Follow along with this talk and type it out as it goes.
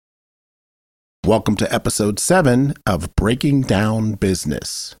Welcome to episode 7 of Breaking Down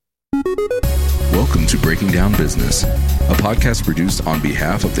Business. Welcome to Breaking Down Business, a podcast produced on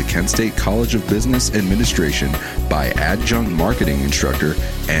behalf of the Kent State College of Business Administration by adjunct marketing instructor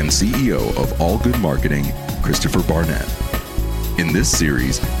and CEO of All Good Marketing, Christopher Barnett. In this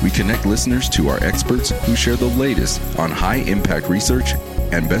series, we connect listeners to our experts who share the latest on high-impact research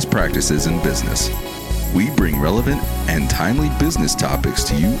and best practices in business. We bring relevant and timely business topics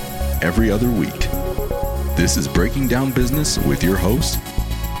to you every other week. This is Breaking Down Business with your host,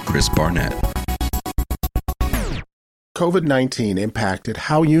 Chris Barnett. COVID-19 impacted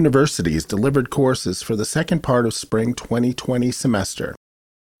how universities delivered courses for the second part of spring 2020 semester.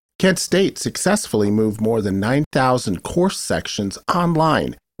 Kent State successfully moved more than 9,000 course sections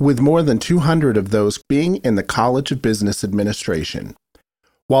online, with more than 200 of those being in the College of Business Administration.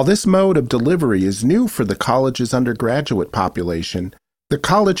 While this mode of delivery is new for the college's undergraduate population, the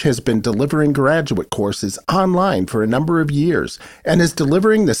college has been delivering graduate courses online for a number of years and is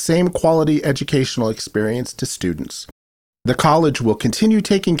delivering the same quality educational experience to students. The college will continue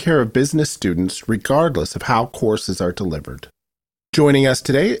taking care of business students regardless of how courses are delivered. Joining us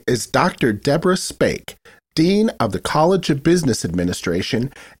today is Dr. Deborah Spake, Dean of the College of Business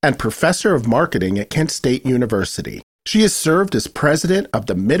Administration and Professor of Marketing at Kent State University. She has served as President of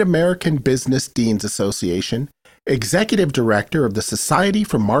the Mid-American Business Deans Association, Executive Director of the Society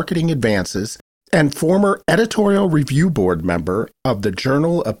for Marketing Advances, and former Editorial Review Board member of the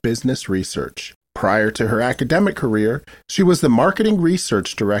Journal of Business Research. Prior to her academic career, she was the Marketing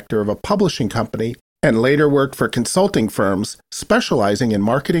Research Director of a publishing company and later worked for consulting firms specializing in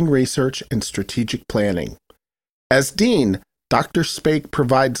marketing research and strategic planning. As Dean, Dr. Spake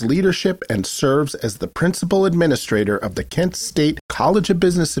provides leadership and serves as the Principal Administrator of the Kent State College of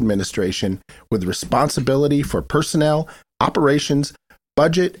Business Administration with responsibility for personnel, operations,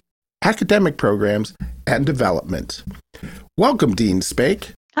 budget, academic programs, and development. Welcome, Dean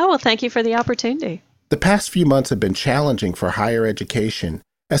Spake. Oh, well, thank you for the opportunity. The past few months have been challenging for higher education,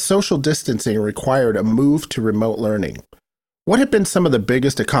 as social distancing required a move to remote learning. What have been some of the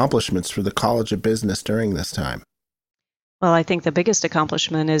biggest accomplishments for the College of Business during this time? Well, I think the biggest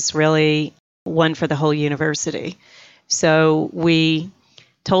accomplishment is really one for the whole university. So we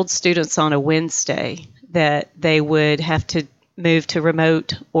told students on a Wednesday that they would have to move to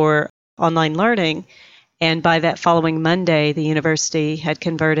remote or online learning. And by that following Monday, the university had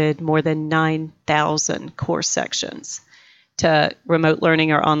converted more than 9,000 course sections to remote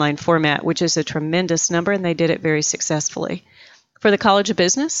learning or online format, which is a tremendous number, and they did it very successfully. For the College of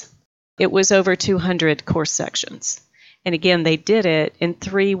Business, it was over 200 course sections. And again, they did it in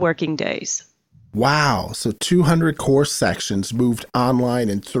 3 working days. Wow, so 200 course sections moved online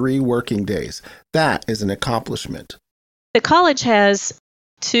in 3 working days. That is an accomplishment. The college has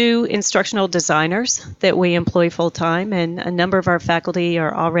 2 instructional designers that we employ full-time, and a number of our faculty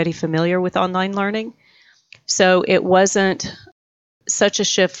are already familiar with online learning. So it wasn't such a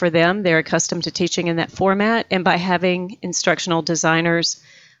shift for them. They're accustomed to teaching in that format, and by having instructional designers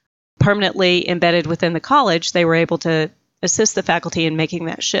permanently embedded within the college, they were able to assist the faculty in making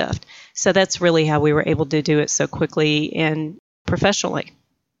that shift. So that's really how we were able to do it so quickly and professionally.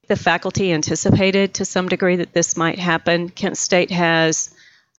 The faculty anticipated to some degree that this might happen. Kent State has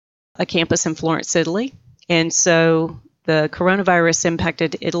a campus in Florence, Italy, and so the coronavirus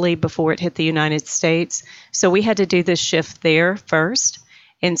impacted Italy before it hit the United States. So we had to do this shift there first.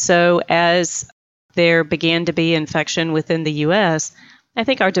 And so as there began to be infection within the U.S., I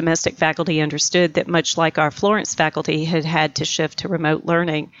think our domestic faculty understood that much like our Florence faculty had had to shift to remote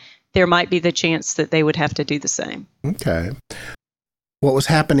learning, there might be the chance that they would have to do the same. Okay. What was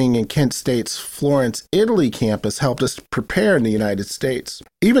happening in Kent State's Florence, Italy campus helped us prepare in the United States.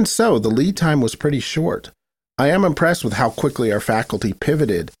 Even so, the lead time was pretty short. I am impressed with how quickly our faculty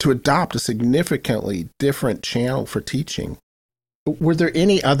pivoted to adopt a significantly different channel for teaching. Were there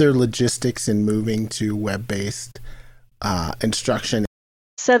any other logistics in moving to web-based instruction?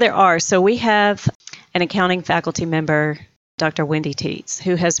 So there are. So we have an accounting faculty member, Dr. Wendy Teets,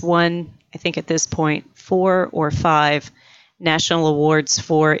 who has won, I think at this point, 4 or 5 national awards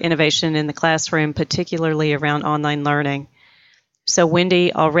for innovation in the classroom, particularly around online learning. So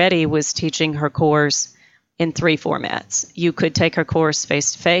Wendy already was teaching her course in 3 formats. You could take her course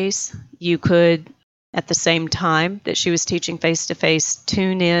face-to-face. You could, at the same time that she was teaching face-to-face,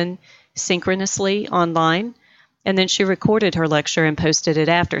 tune in synchronously online. And then she recorded her lecture and posted it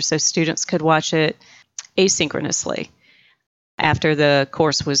after, so students could watch it asynchronously after the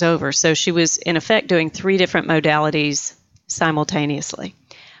course was over. So she was, in effect, doing 3 different modalities simultaneously.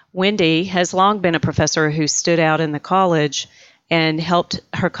 Wendy has long been a professor who stood out in the college and helped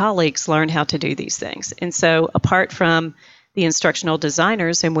her colleagues learn how to do these things. And so apart from the instructional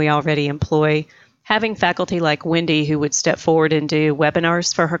designers whom we already employ, having faculty like Wendy who would step forward and do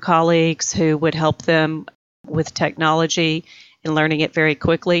webinars for her colleagues, who would help them with technology and learning it very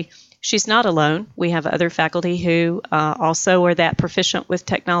quickly. She's not alone. We have other faculty who also are that proficient with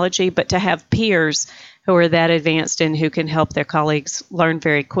technology, but to have peers who are that advanced and who can help their colleagues learn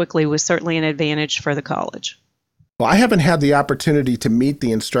very quickly was certainly an advantage for the college. Well, I haven't had the opportunity to meet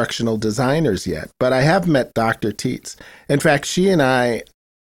the instructional designers yet, but I have met Dr. Tietz. In fact, she and I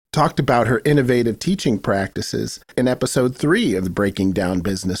talked about her innovative teaching practices in episode 3 of the Breaking Down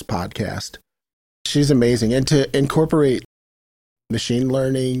Business podcast. She's amazing. And to incorporate machine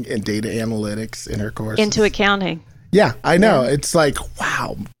learning and data analytics in her course. Into accounting. Yeah, I know. Yeah. It's like,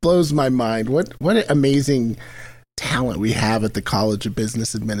 wow, blows my mind. What an amazing talent we have at the College of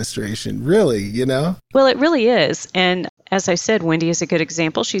Business Administration, really, you know? Well, it really is. And as I said, Wendy is a good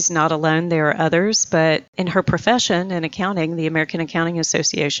example. She's not alone. There are others, but in her profession in accounting, the American Accounting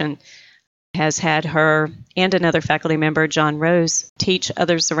Association has had her and another faculty member, John Rose, teach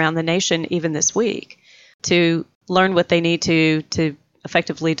others around the nation even this week to learn what they need to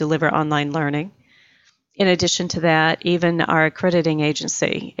effectively deliver online learning. In addition to that, even our accrediting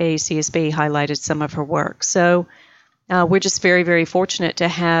agency, AACSB, highlighted some of her work. So we're just very, very fortunate to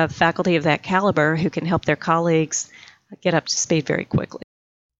have faculty of that caliber who can help their colleagues get up to speed very quickly.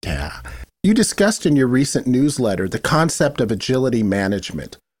 Yeah. You discussed in your recent newsletter the concept of agility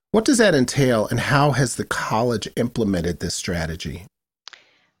management. What does that entail, and how has the college implemented this strategy?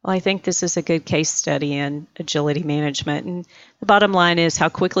 Well, I think this is a good case study in agility management. And the bottom line is, how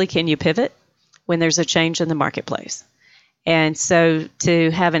quickly can you pivot when there's a change in the marketplace? And so to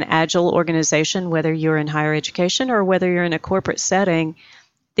have an agile organization, whether you're in higher education or whether you're in a corporate setting,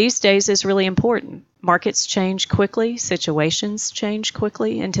 these days is really important. Markets change quickly, situations change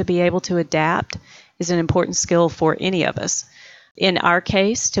quickly, and to be able to adapt is an important skill for any of us. In our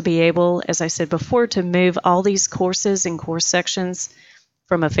case, to be able, as I said before, to move all these courses and course sections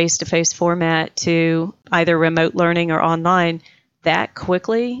from a face-to-face format to either remote learning or online, that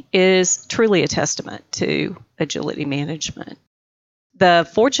quickly is truly a testament to agility management. The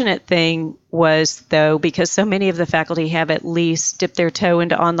fortunate thing was, though, because so many of the faculty have at least dipped their toe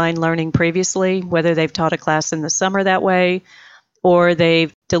into online learning previously, whether they've taught a class in the summer that way or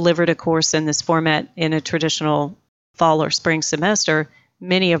they've delivered a course in this format in a traditional fall or spring semester,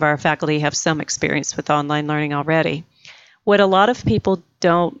 many of our faculty have some experience with online learning already. What a lot of people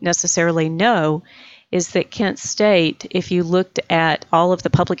don't necessarily know is that Kent State, if you looked at all of the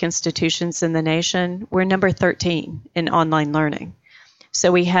public institutions in the nation, we're number 13 in online learning.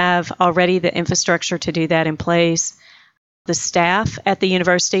 So we have already the infrastructure to do that in place, the staff at the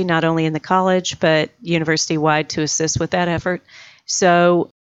university, not only in the college, but university-wide to assist with that effort. So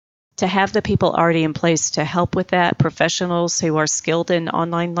to have the people already in place to help with that, professionals who are skilled in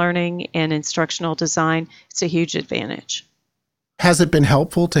online learning and instructional design, it's a huge advantage. Has it been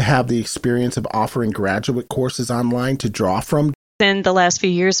helpful to have the experience of offering graduate courses online to draw from? In the last few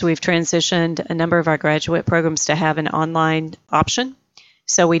years, we've transitioned a number of our graduate programs to have an online option.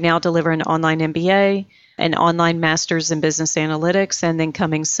 So we now deliver an online MBA, an online master's in business analytics, and then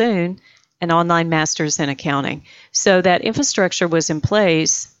coming soon, an online master's in accounting. So that infrastructure was in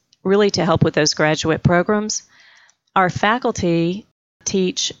place really to help with those graduate programs. Our faculty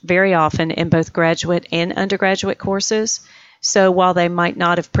teach very often in both graduate and undergraduate courses. So while they might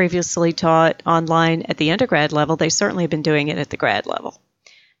not have previously taught online at the undergrad level, they certainly have been doing it at the grad level.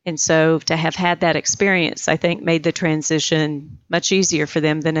 And so to have had that experience, I think, made the transition much easier for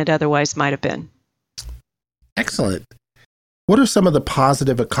them than it otherwise might have been. Excellent. What are some of the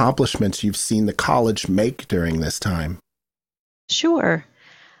positive accomplishments you've seen the college make during this time? Sure.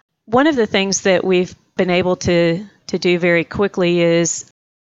 One of the things that we've been able to do very quickly is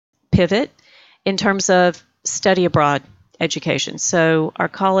pivot in terms of study abroad education. So our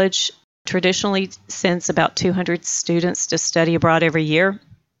college traditionally sends about 200 students to study abroad every year.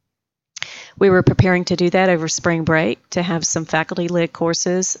 We were preparing to do that over spring break to have some faculty-led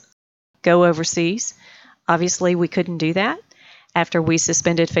courses go overseas. Obviously, we couldn't do that after we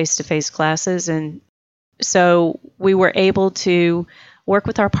suspended face-to-face classes. And so we were able to work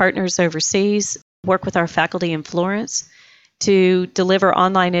with our partners overseas, work with our faculty in Florence to deliver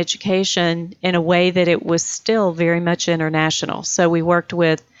online education in a way that it was still very much international. So we worked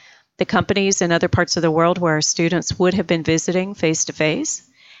with the companies in other parts of the world where our students would have been visiting face-to-face,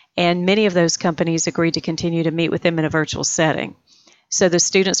 and many of those companies agreed to continue to meet with them in a virtual setting. So the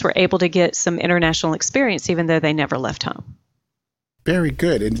students were able to get some international experience even though they never left home. Very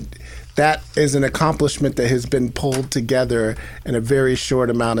good. And that is an accomplishment that has been pulled together in a very short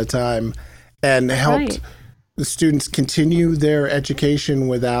amount of time and helped the students continue their education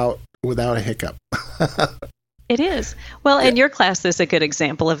without a hiccup. It is. Well, and your class is a good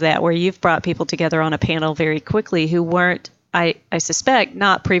example of that, where you've brought people together on a panel very quickly who weren't, I suspect,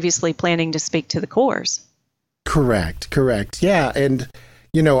 not previously planning to speak to the course. Correct. Yeah. And,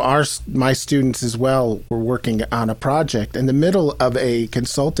 my students as well were working on a project in the middle of a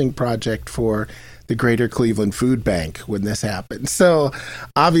consulting project for the Greater Cleveland Food Bank when this happened. So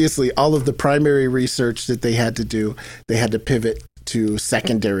obviously all of the primary research that they had to do, they had to pivot to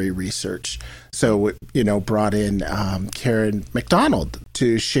secondary research. So, brought in Karen McDonald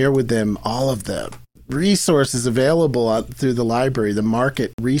to share with them all of the resources available through the library, the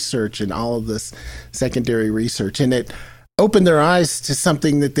market research and all of this secondary research. And it opened their eyes to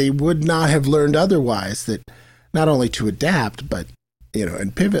something that they would not have learned otherwise, that not only to adapt, but,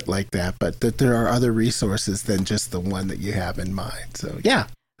 and pivot like that, but that there are other resources than just the one that you have in mind. So, yeah.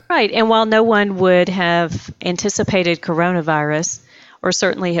 Right. And while no one would have anticipated coronavirus or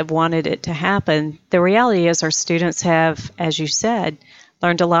certainly have wanted it to happen, the reality is our students have, as you said,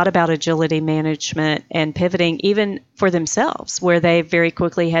 learned a lot about agility management and pivoting even for themselves, where they very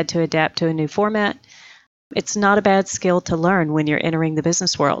quickly had to adapt to a new format. It's not a bad skill to learn when you're entering the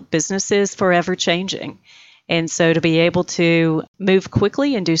business world. Business is forever changing. And so to be able to move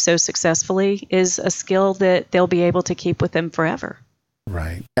quickly and do so successfully is a skill that they'll be able to keep with them forever.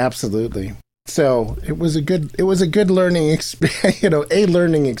 Right. Absolutely. So it was a good learning experience, a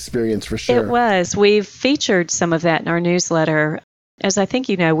learning experience for sure. It was. We've featured some of that in our newsletter. As I think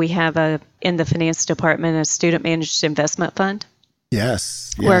we have in the finance department a student managed investment fund.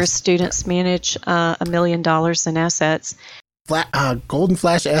 Yes. Where students manage $1 million in assets. Golden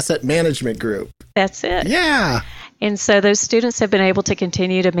Flash Asset Management Group. That's it. Yeah. And so those students have been able to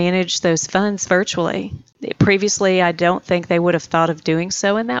continue to manage those funds virtually. Previously, I don't think they would have thought of doing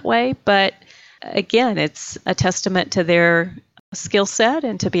so in that way. But again, it's a testament to their skill set,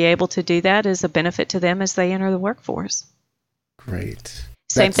 and to be able to do that is a benefit to them as they enter the workforce. Great.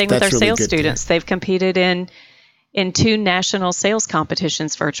 Same thing with our sales students. They've competed in 2 national sales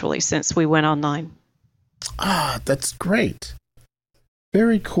competitions virtually since we went online. That's great.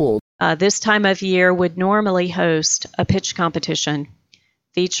 Very cool. This time of year would normally host a pitch competition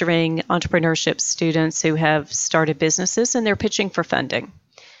featuring entrepreneurship students who have started businesses and they're pitching for funding.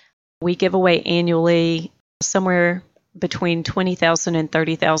 We give away annually somewhere between $20,000 and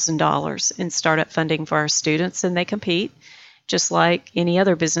 $30,000 in startup funding for our students, and they compete just like any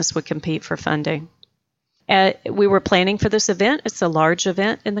other business would compete for funding. We were planning for this event. It's a large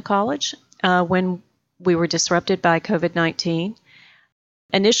event in the college when we were disrupted by COVID-19.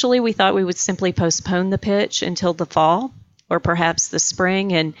 Initially, we thought we would simply postpone the pitch until the fall or perhaps the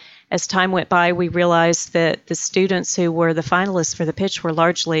spring. And as time went by, we realized that the students who were the finalists for the pitch were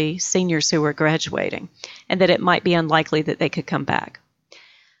largely seniors who were graduating, and that it might be unlikely that they could come back.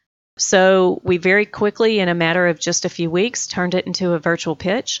 So we very quickly, in a matter of just a few weeks, turned it into a virtual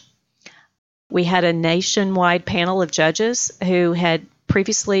pitch. We had a nationwide panel of judges who had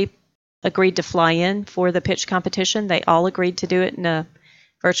previously agreed to fly in for the pitch competition. They all agreed to do it in a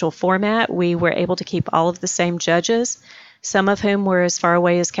virtual format. We were able to keep all of the same judges, some of whom were as far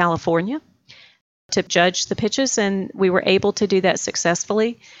away as California, to judge the pitches, and we were able to do that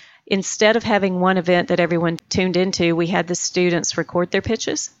successfully. Instead of having one event that everyone tuned into, we had the students record their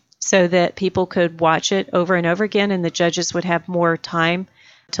pitches so that people could watch it over and over again, and the judges would have more time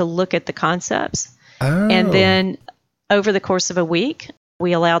to look at the concepts. And then over the course of a week,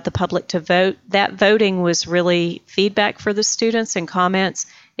 we allowed the public to vote. That voting was really feedback for the students and comments.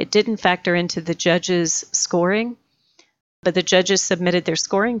 It didn't factor into the judges' scoring, but the judges submitted their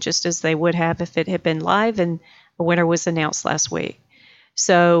scoring just as they would have if it had been live, and a winner was announced last week.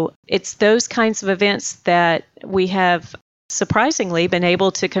 So it's those kinds of events that we have surprisingly been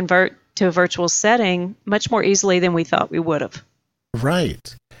able to convert to a virtual setting much more easily than we thought we would have.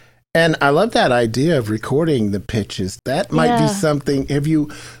 Right. And I love that idea of recording the pitches. That might be something. Have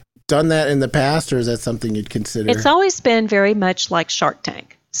you done that in the past, or is that something you'd consider? It's always been very much like Shark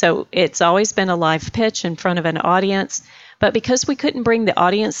Tank. So it's always been a live pitch in front of an audience. But because we couldn't bring the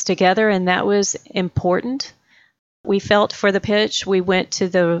audience together, and that was important, we felt for the pitch, we went to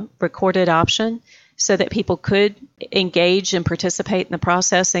the recorded option so that people could engage and participate in the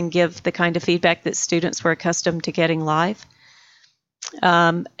process and give the kind of feedback that students were accustomed to getting live.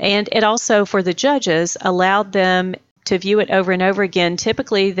 And it also, for the judges, allowed them to view it over and over again.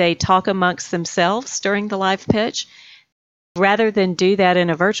 Typically, they talk amongst themselves during the live pitch. Rather than do that in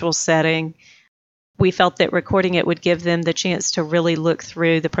a virtual setting, we felt that recording it would give them the chance to really look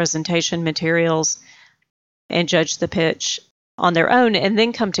through the presentation materials and judge the pitch on their own, and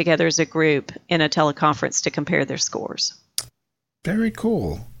then come together as a group in a teleconference to compare their scores. Very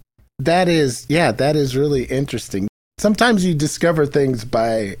cool. That is really interesting. Sometimes you discover things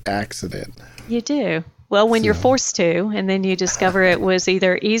by accident. You do. Well, when you're forced to, and then you discover it was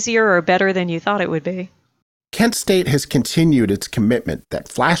either easier or better than you thought it would be. Kent State has continued its commitment that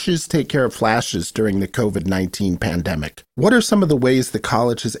flashes take care of flashes during the COVID-19 pandemic. What are some of the ways the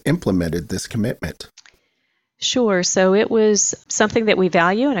college has implemented this commitment? Sure. So it was something that we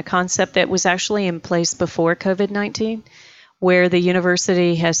value and a concept that was actually in place before COVID-19, where the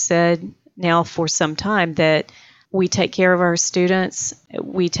university has said now for some time that we take care of our students,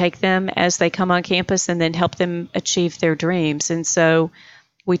 we take them as they come on campus and then help them achieve their dreams. And so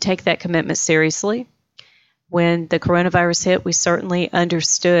we take that commitment seriously. When the coronavirus hit, we certainly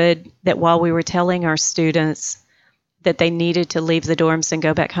understood that while we were telling our students that they needed to leave the dorms and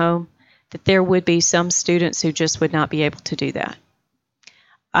go back home, that there would be some students who just would not be able to do that.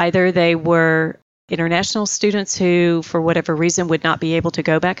 Either they were international students who, for whatever reason, would not be able to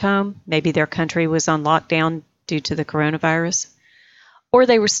go back home. Maybe their country was on lockdown due to the coronavirus. Or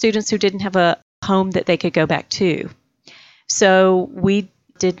they were students who didn't have a home that they could go back to. So we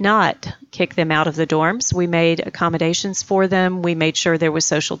did not kick them out of the dorms. We made accommodations for them. We made sure there was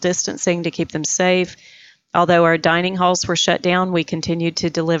social distancing to keep them safe. Although our dining halls were shut down, we continued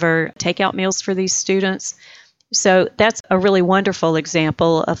to deliver takeout meals for these students. So that's a really wonderful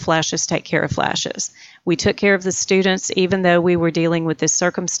example of Flashes Take Care of Flashes. We took care of the students even though we were dealing with this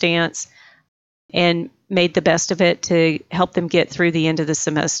circumstance and made the best of it to help them get through the end of the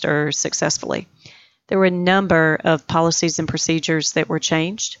semester successfully. There were a number of policies and procedures that were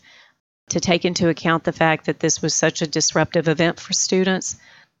changed to take into account the fact that this was such a disruptive event for students,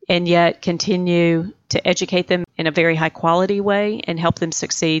 and yet continue to educate them in a very high quality way and help them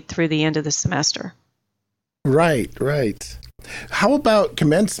succeed through the end of the semester. Right. How about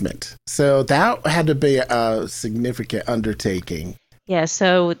commencement? So that had to be a significant undertaking. Yeah,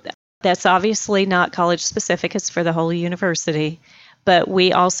 so that's obviously not college specific, it's for the whole university. But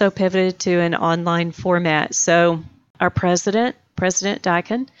we also pivoted to an online format. So our President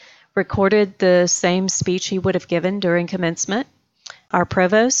Dykin, recorded the same speech he would have given during commencement. Our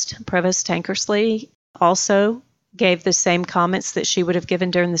Provost Tankersley, also gave the same comments that she would have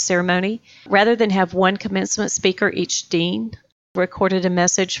given during the ceremony. Rather than have one commencement speaker, each dean recorded a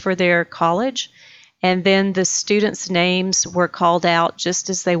message for their college, and then the students' names were called out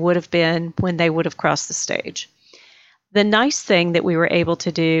just as they would have been when they would have crossed the stage. The nice thing that we were able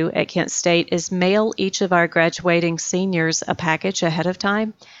to do at Kent State is mail each of our graduating seniors a package ahead of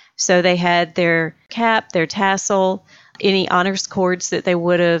time. So they had their cap, their tassel, any honors cords that they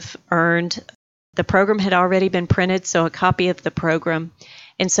would have earned. The program had already been printed, so a copy of the program.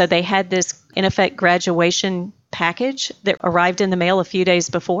 And so they had this, in effect, graduation package that arrived in the mail a few days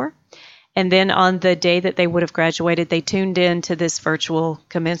before. And then on the day that they would have graduated, they tuned in to this virtual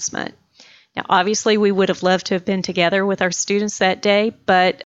commencement. Now, obviously, we would have loved to have been together with our students that day,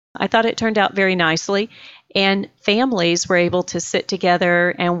 but I thought it turned out very nicely, and families were able to sit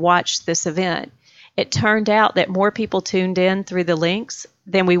together and watch this event. It turned out that more people tuned in through the links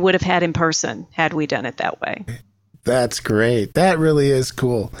than we would have had in person had we done it that way. That's great. That really is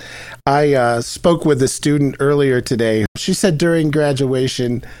cool. I spoke with a student earlier today. She said during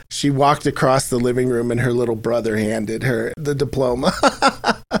graduation, she walked across the living room and her little brother handed her the diploma.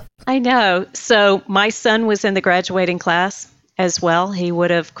 I know. So my son was in the graduating class as well. He would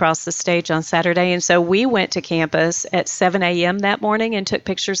have crossed the stage on Saturday. And so we went to campus at 7 a.m. that morning and took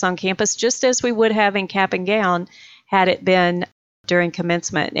pictures on campus just as we would have in cap and gown had it been during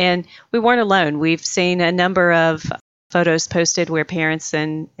commencement. And we weren't alone. We've seen a number of photos posted where parents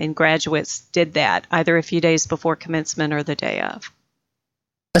and graduates did that, either a few days before commencement or the day of.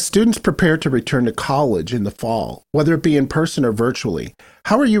 As students prepare to return to college in the fall, whether it be in person or virtually,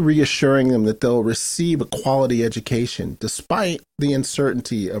 how are you reassuring them that they'll receive a quality education despite the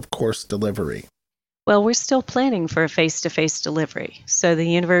uncertainty of course delivery? Well, we're still planning for a face-to-face delivery. So the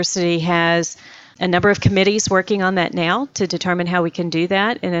university has a number of committees working on that now to determine how we can do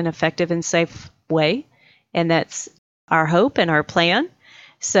that in an effective and safe way. And that's our hope and our plan.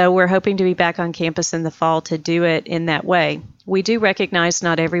 So we're hoping to be back on campus in the fall to do it in that way. We do recognize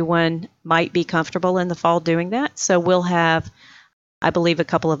not everyone might be comfortable in the fall doing that. So we'll have, I believe, a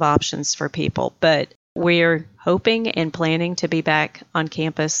couple of options for people. But we're hoping and planning to be back on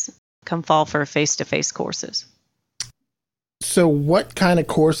campus come fall for face-to-face courses. So what kind of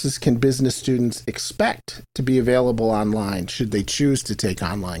courses can business students expect to be available online should they choose to take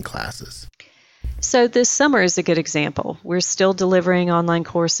online classes? So this summer is a good example. We're still delivering online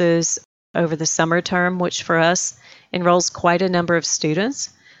courses over the summer term, which for us enrolls quite a number of students.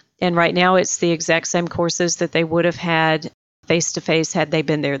 And right now it's the exact same courses that they would have had face-to-face had they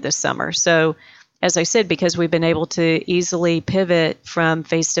been there this summer. So as I said, because we've been able to easily pivot from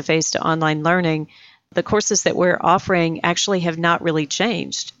face-to-face to online learning, the courses that we're offering actually have not really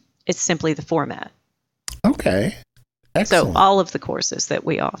changed. It's simply the format. Okay. Excellent. So all of the courses that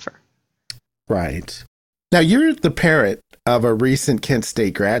we offer. Right. Now, you're the parent of a recent Kent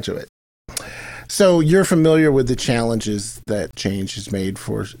State graduate. So you're familiar with the challenges that change has made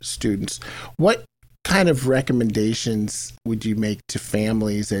for students. What kind of recommendations would you make to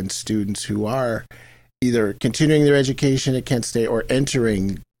families and students who are either continuing their education at Kent State or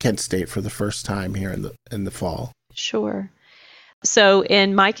entering Kent State for the first time here in the fall? Sure. So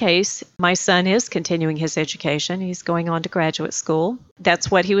in my case, my son is continuing his education. He's going on to graduate school. That's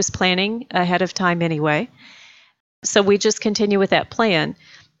what he was planning ahead of time anyway. So we just continue with that plan.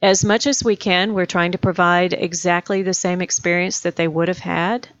 As much as we can, we're trying to provide exactly the same experience that they would have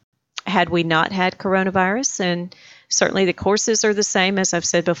had we not had coronavirus. And certainly the courses are the same. As I've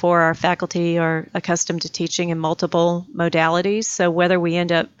said before, our faculty are accustomed to teaching in multiple modalities. So whether we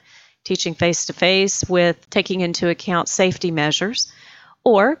end up teaching face-to-face with taking into account safety measures,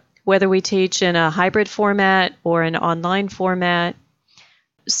 or whether we teach in a hybrid format or an online format,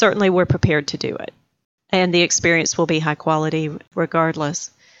 certainly we're prepared to do it. And the experience will be high quality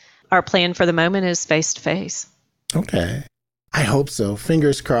regardless. Our plan for the moment is face-to-face. Okay. I hope so.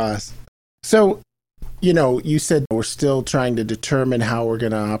 Fingers crossed. So, you said we're still trying to determine how we're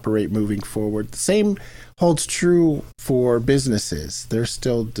going to operate moving forward. The same holds true for businesses. They're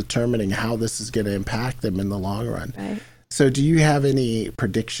still determining how this is going to impact them in the long run. Right. So do you have any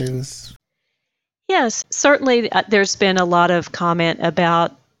predictions? Yes, certainly there's been a lot of comment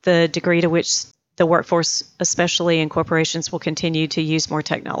about the degree to which the workforce, especially in corporations, will continue to use more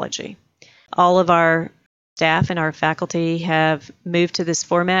technology. All of our staff and our faculty have moved to this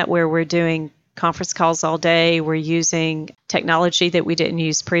format where we're doing conference calls all day. We're using technology that we didn't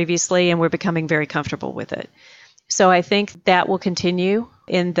use previously, and we're becoming very comfortable with it. So I think that will continue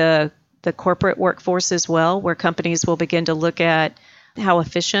in the corporate workforce as well, where companies will begin to look at how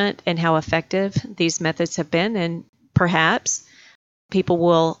efficient and how effective these methods have been, and perhaps people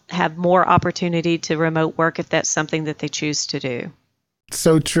will have more opportunity to remote work if that's something that they choose to do.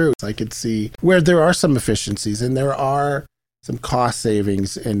 So true. I could see where there are some efficiencies and there are some cost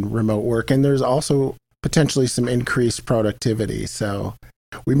savings in remote work, and there's also potentially some increased productivity. So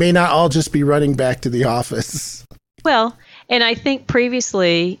we may not all just be running back to the office. Well, and I think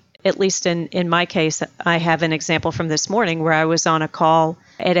previously, at least in my case, I have an example from this morning where I was on a call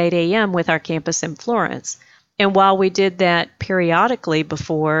at 8 a.m. with our campus in Florence. And while we did that periodically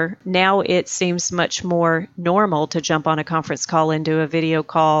before, now it seems much more normal to jump on a conference call and do a video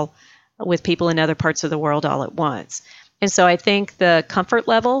call with people in other parts of the world all at once. And so I think the comfort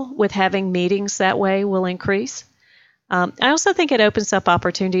level with having meetings that way will increase. I also think it opens up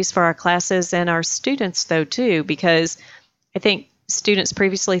opportunities for our classes and our students, though, too, because I think students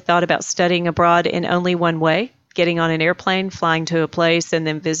previously thought about studying abroad in only one way, getting on an airplane, flying to a place, and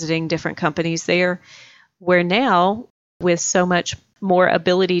then visiting different companies there. Where now, with so much more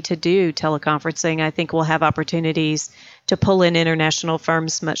ability to do teleconferencing, I think we'll have opportunities to pull in international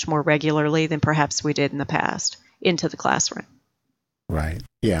firms much more regularly than perhaps we did in the past into the classroom. Right.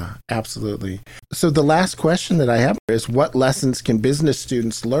 Yeah, absolutely. So the last question that I have is, what lessons can business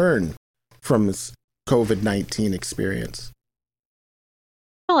students learn from this COVID-19 experience?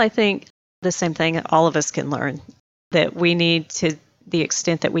 Well, I think the same thing all of us can learn, that we need to the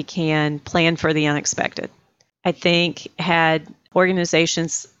extent that we can plan for the unexpected. I think had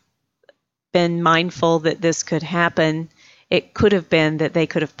organizations been mindful that this could happen, it could have been that they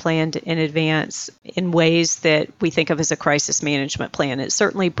could have planned in advance in ways that we think of as a crisis management plan. It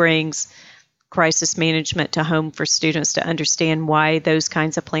certainly brings crisis management to home for students to understand why those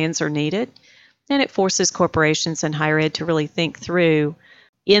kinds of plans are needed. And it forces corporations and higher ed to really think through,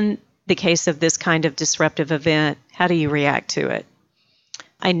 in the case of this kind of disruptive event, how do you react to it?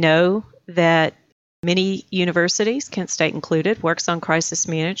 I know that many universities, Kent State included, works on crisis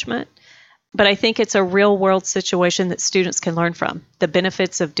management, but I think it's a real-world situation that students can learn from. The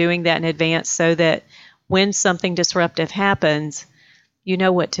benefits of doing that in advance so that when something disruptive happens, you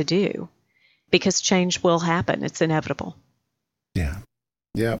know what to do, because change will happen. It's inevitable. Yeah.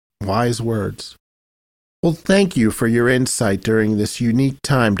 Yeah. Wise words. Well, thank you for your insight during this unique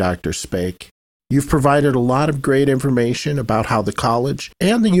time, Dr. Spake. You've provided a lot of great information about how the college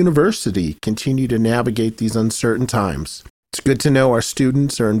and the university continue to navigate these uncertain times. It's good to know our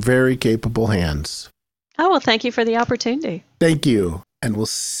students are in very capable hands. Oh, well, thank you for the opportunity. Thank you, and we'll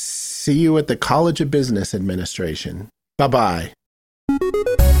see you at the College of Business Administration. Bye-bye.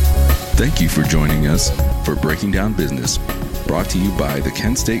 Thank you for joining us for Breaking Down Business, brought to you by the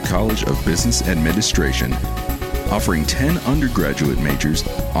Kent State College of Business Administration, offering 10 undergraduate majors,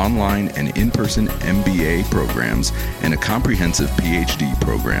 online and in-person MBA programs, and a comprehensive PhD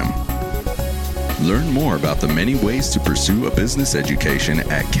program. Learn more about the many ways to pursue a business education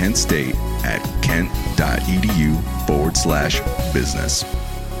at Kent State at kent.edu/business.